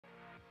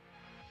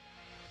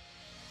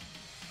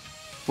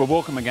Well,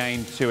 welcome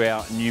again to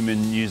our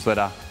Newman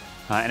newsletter.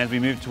 And as we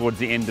move towards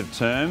the end of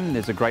term,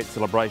 there's a great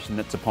celebration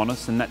that's upon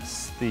us, and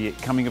that's the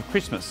coming of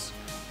Christmas.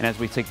 And as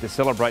we seek to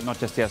celebrate not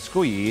just our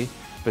school year,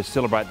 but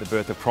celebrate the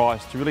birth of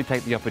Christ, to really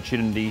take the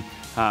opportunity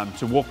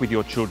to walk with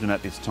your children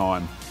at this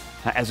time.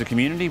 As a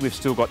community, we've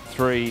still got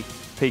 3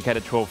 PK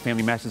to 12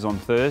 family masses on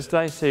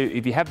Thursday, so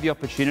if you have the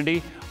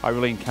opportunity, I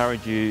really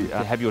encourage you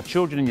to have your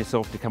children and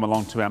yourself to come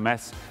along to our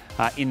mass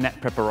in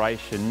that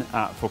preparation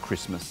for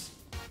Christmas.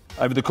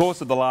 Over the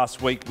course of the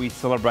last week, we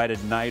celebrated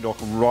NAIDOC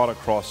right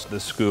across the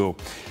school.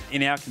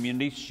 In our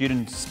community,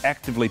 students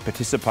actively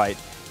participate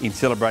in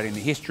celebrating the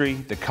history,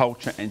 the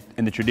culture and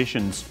the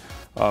traditions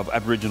of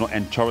Aboriginal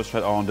and Torres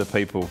Strait Islander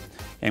people,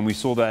 and we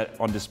saw that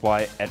on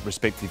display at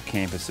respective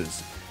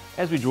campuses.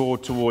 As we draw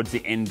towards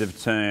the end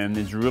of term,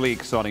 there's really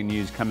exciting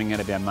news coming out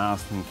of our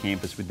Marsden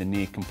campus with the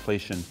near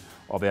completion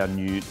of our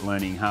new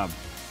learning hub.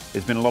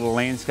 There's been a lot of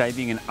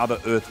landscaping and other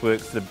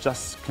earthworks that have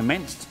just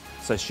commenced,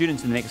 so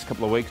students in the next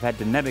couple of weeks have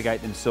had to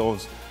navigate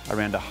themselves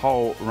around a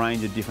whole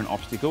range of different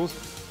obstacles.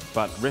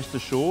 But rest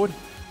assured,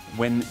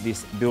 when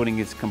this building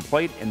is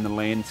complete and the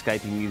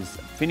landscaping is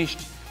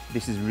finished,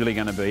 this is really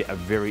going to be a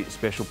very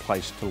special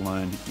place to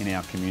learn in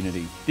our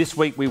community. This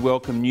week we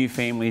welcome new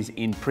families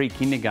in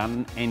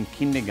pre-kindergarten and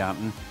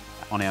kindergarten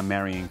on our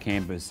Marion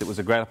campus. It was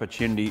a great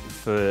opportunity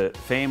for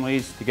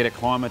families to get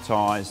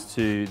acclimatised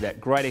to that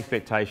great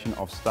expectation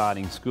of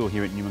starting school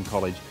here at Newman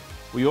College.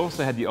 We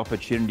also had the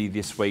opportunity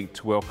this week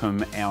to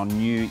welcome our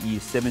new Year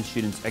 7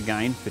 students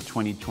again for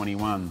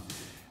 2021.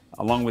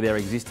 Along with our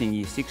existing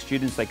Year 6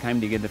 students, they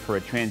came together for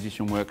a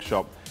transition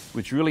workshop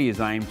which really is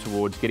aimed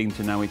towards getting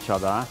to know each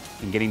other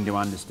and getting to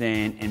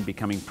understand and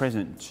becoming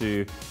present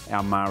to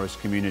our Maris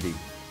community.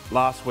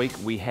 Last week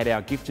we had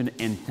our Gifted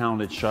and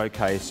Talented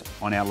Showcase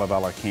on our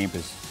Lavella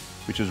campus,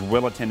 which was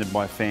well attended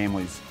by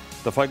families.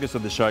 The focus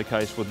of the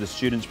showcase was the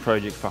Students'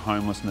 Project for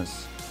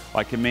Homelessness.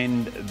 I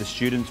commend the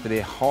students for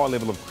their high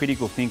level of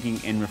critical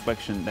thinking and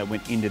reflection that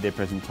went into their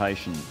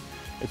presentation.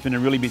 It's been a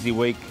really busy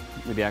week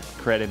with our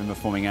creative and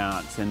performing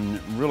arts,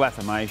 and real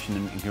affirmation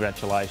and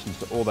congratulations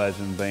to all those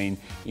who have been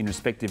in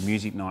respective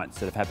music nights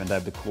that have happened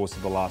over the course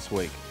of the last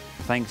week.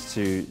 Thanks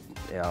to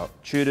our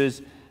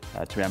tutors,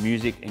 to our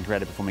music and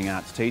creative performing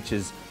arts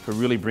teachers for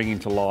really bringing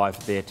to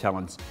life their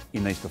talents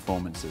in these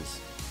performances.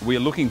 We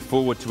are looking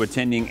forward to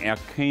attending our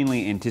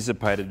keenly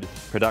anticipated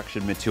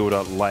production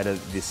Matilda later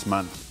this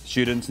month.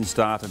 Students and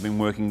staff have been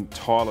working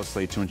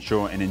tirelessly to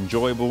ensure an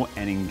enjoyable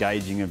and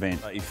engaging event.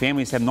 If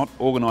families have not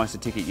organised a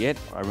ticket yet,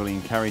 I really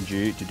encourage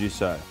you to do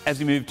so. As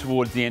we move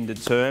towards the end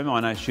of term, I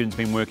know students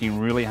have been working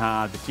really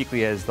hard,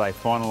 particularly as they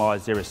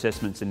finalise their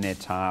assessments and their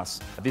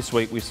tasks. This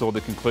week we saw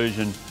the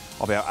conclusion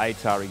of our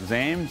ATAR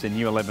exams, and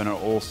Year 11 are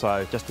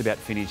also just about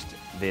finished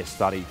their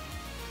study.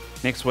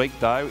 Next week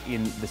though,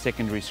 in the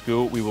secondary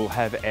school, we will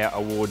have our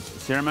awards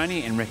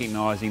ceremony and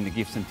recognising the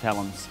gifts and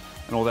talents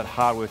and all that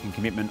hard work and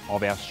commitment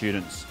of our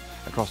students.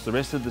 Across the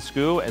rest of the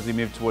school, as we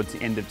move towards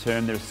the end of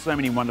term, there are so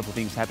many wonderful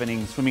things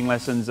happening, swimming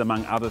lessons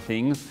among other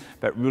things,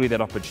 but really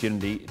that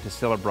opportunity to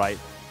celebrate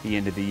the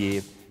end of the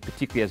year,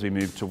 particularly as we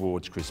move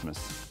towards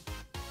Christmas.